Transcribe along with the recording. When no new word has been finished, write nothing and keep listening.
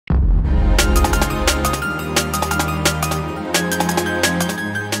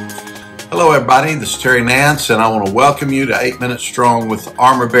Hello everybody, this is Terry Nance and I want to welcome you to 8 Minutes Strong with the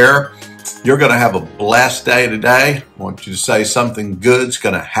Armor Bearer. You're going to have a blessed day today. I want you to say something good's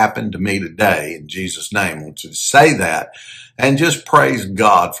going to happen to me today in Jesus' name. I want you to say that and just praise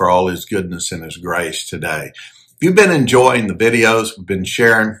God for all His goodness and His grace today. If you've been enjoying the videos, we've been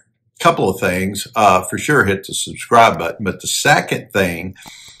sharing a couple of things. For sure hit the subscribe button, but the second thing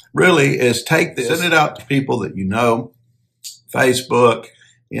really is take this, send it out to people that you know, Facebook,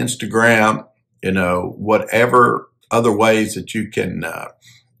 Instagram, whatever other ways that you can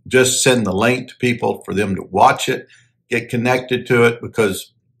just send the link to people for them to watch it, get connected to it,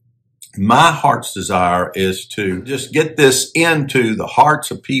 because my heart's desire is to just get this into the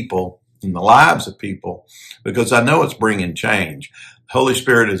hearts of people and the lives of people, because I know it's bringing change. The Holy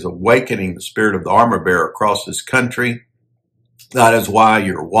Spirit is awakening the spirit of the armor bearer across this country. That is why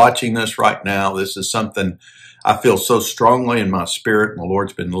you're watching this right now. This is something I feel so strongly in my spirit, and the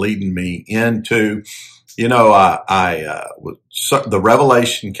Lord's been leading me into. The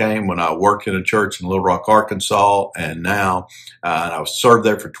revelation came when I worked in a church in Little Rock, Arkansas, and now I served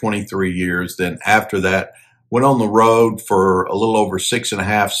there for 23 years. Then after that, went on the road for a little over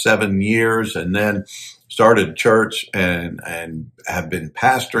 6.5, 7 years, and then started a church and have been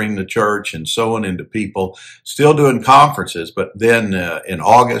pastoring the church and sowing into people, still doing conferences. But then in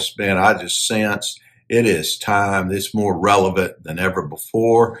August, man, I just sensed it is time. It's more relevant than ever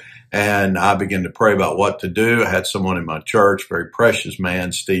before. And I began to pray about what to do. I had someone in my church, very precious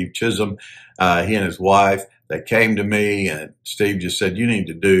man, Steve Chisholm, he and his wife, that came to me, and Steve just said, you need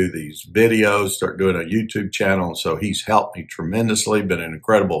to do these videos, start doing a YouTube channel. And so he's helped me tremendously, been an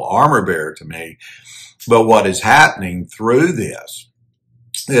incredible armor bearer to me. But what is happening through this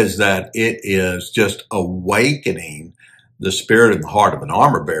is that it is just awakening the spirit and the heart of an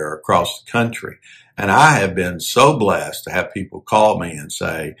armor bearer across the country. And I have been so blessed to have people call me and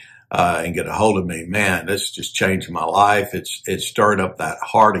say, and get a hold of me, man, this is just changing my life. It's stirring up that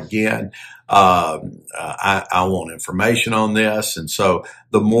heart again. I want information on this. And so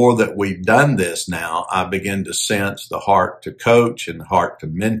the more that we've done this now, I begin to sense the heart to coach and the heart to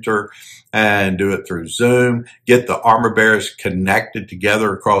mentor, and do it through Zoom, get the armor bearers connected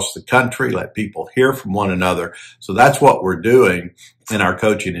together across the country, let people hear from one another. So that's what we're doing in our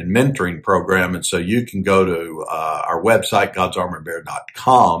coaching and mentoring program. And so you can go to our website,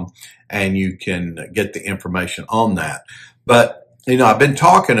 godsarmorbearer.com, and you can get the information on that. But I've been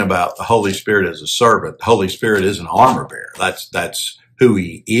talking about the Holy Spirit as a servant. The Holy Spirit is an armor bearer. That's who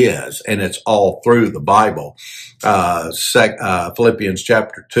He is, and it's all through the Bible. Philippians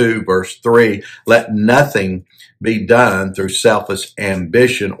chapter 2, verse 3, let nothing be done through selfish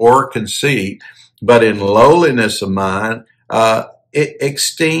ambition or conceit, but in lowliness of mind,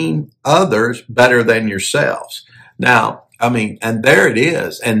 esteem others better than yourselves. Now, and there it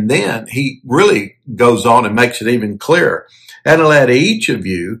is. And then he really goes on and makes it even clearer. And let each of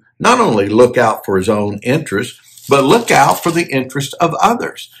you not only look out for his own interest, but look out for the interest of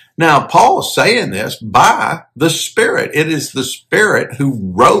others. Now, Paul is saying this by the Spirit. It is the Spirit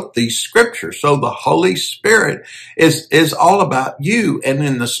who wrote these scriptures. So the Holy Spirit is all about you. And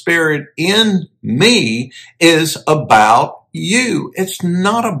then the Spirit in me is about you. It's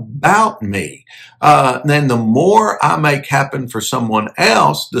not about me. Then the more I make happen for someone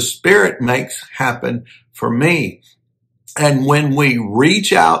else, the Spirit makes happen for me. And when we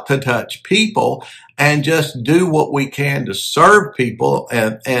reach out to touch people and just do what we can to serve people,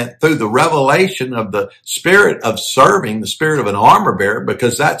 and through the revelation of the spirit of serving, the spirit of an armor bearer,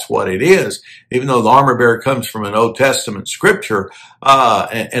 because that's what it is, even though the armor bearer comes from an Old Testament scripture,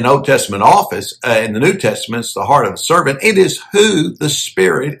 an Old Testament office, in the New Testament, it's the heart of a servant. It is who the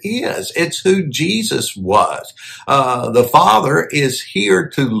Spirit is. It's who Jesus was. The Father is here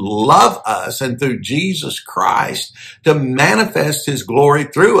to love us, and through Jesus Christ to manifest His glory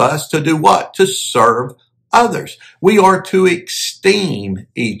through us, to do what? To serve others. We are to esteem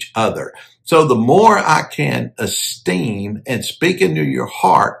each other. So the more I can esteem and speak into your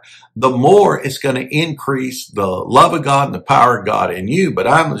heart, the more it's going to increase the love of God and the power of God in you. But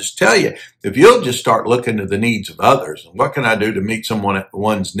I'm going to just tell you, if you'll just start looking to the needs of others, and what can I do to meet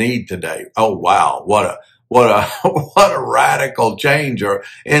someone's need today? Oh, wow. What a radical change. Or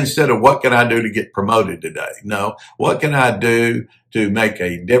instead of what can I do to get promoted today? No, what can I do to make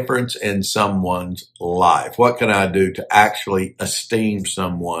a difference in someone's life? What can I do to actually esteem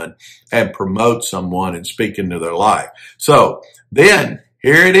someone and promote someone and speak into their life? So then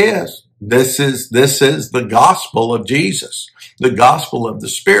here it is. This is the gospel of Jesus, the gospel of the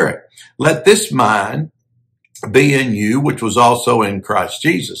Spirit. Let this mind be in you, which was also in Christ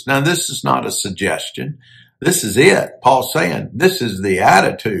Jesus. Now, this is not a suggestion. This is it. Paul's saying this is the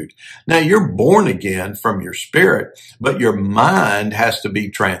attitude. Now you're born again from your spirit, but your mind has to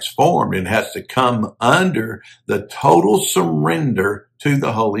be transformed and has to come under the total surrender to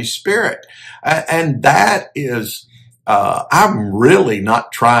the Holy Spirit. And that is, I'm really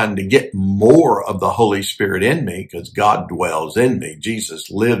not trying to get more of the Holy Spirit in me because God dwells in me. Jesus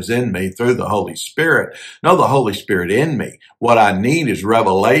lives in me through the Holy Spirit. No, the Holy Spirit in me. What I need is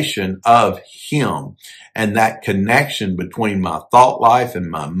revelation of Him and that connection between my thought life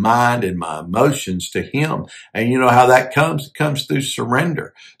and my mind and my emotions to Him. And you know how that comes? It comes through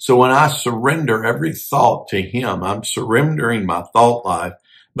surrender. So when I surrender every thought to Him, I'm surrendering my thought life,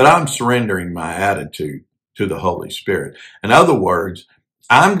 but I'm surrendering my attitude to the Holy Spirit. In other words,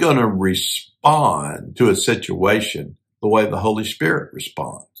 I'm going to respond to a situation the way the Holy Spirit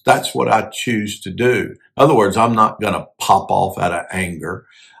responds. That's what I choose to do. In other words, I'm not going to pop off out of anger.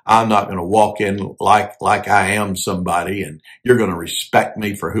 I'm not going to walk in like I am somebody and you're going to respect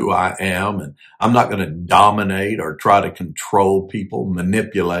me for who I am. And I'm not going to dominate or try to control people,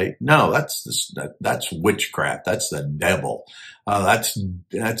 manipulate. No, that's witchcraft. That's the devil. That's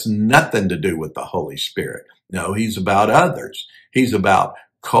nothing to do with the Holy Spirit. No, He's about others. He's about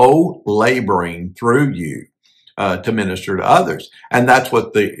co-laboring through you. To minister to others. And that's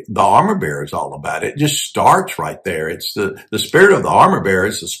what the armor bearer is all about. It just starts right there. It's the spirit of the armor bearer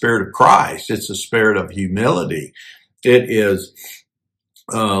is the spirit of Christ. It's the spirit of humility. It is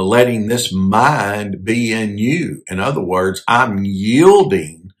letting this mind be in you. In other words, I'm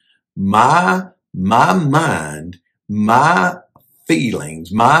yielding my mind, my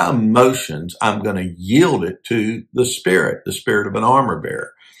feelings, my emotions. I'm going to yield it to the spirit of an armor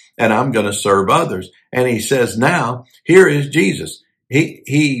bearer. And I'm going to serve others. And He says, now, here is Jesus.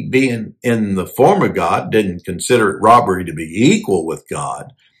 He being in the form of God, didn't consider it robbery to be equal with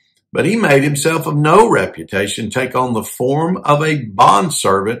God, but He made Himself of no reputation, take on the form of a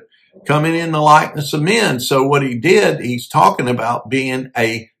bondservant, coming in the likeness of men. So what He did, He's talking about being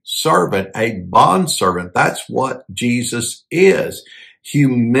a servant, a bondservant. That's what Jesus is.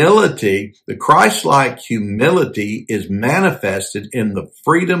 Humility, the Christ-like humility is manifested in the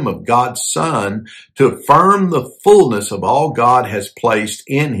freedom of God's Son to affirm the fullness of all God has placed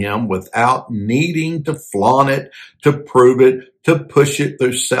in Him without needing to flaunt it, to prove it, to push it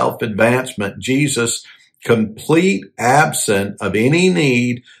through self-advancement. Jesus, complete absent of any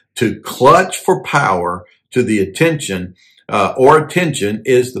need to clutch for power to the attention,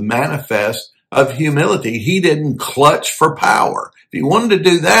 is the manifest of humility. He didn't clutch for power. If He wanted to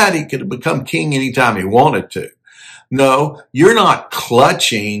do that, He could have become king anytime He wanted to. No, you're not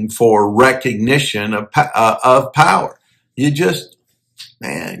clutching for recognition of power. You just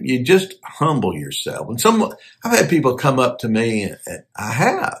humble yourself. And I've had people come up to me, and I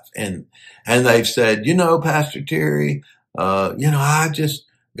have, and they've said, Pastor Terry,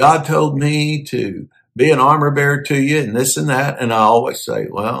 God told me to be an armor bearer to you and this and that. And I always say,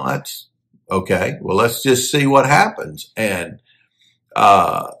 well, that's okay. Well, let's just see what happens. And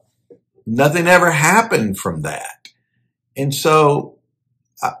nothing ever happened from that. And so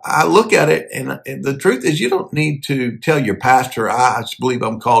I look at it, and the truth is, you don't need to tell your pastor, I believe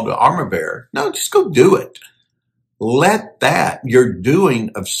I'm called to armor bearer. No, just go do it. Let that, your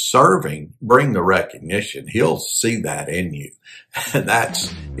doing of serving, bring the recognition. He'll see that in you. And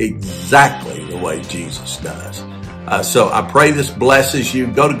that's exactly the way Jesus does. So I pray this blesses you.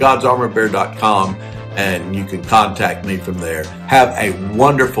 Go to godsarmorbearer.com and you can contact me from there. Have a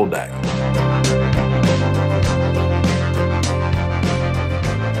wonderful day.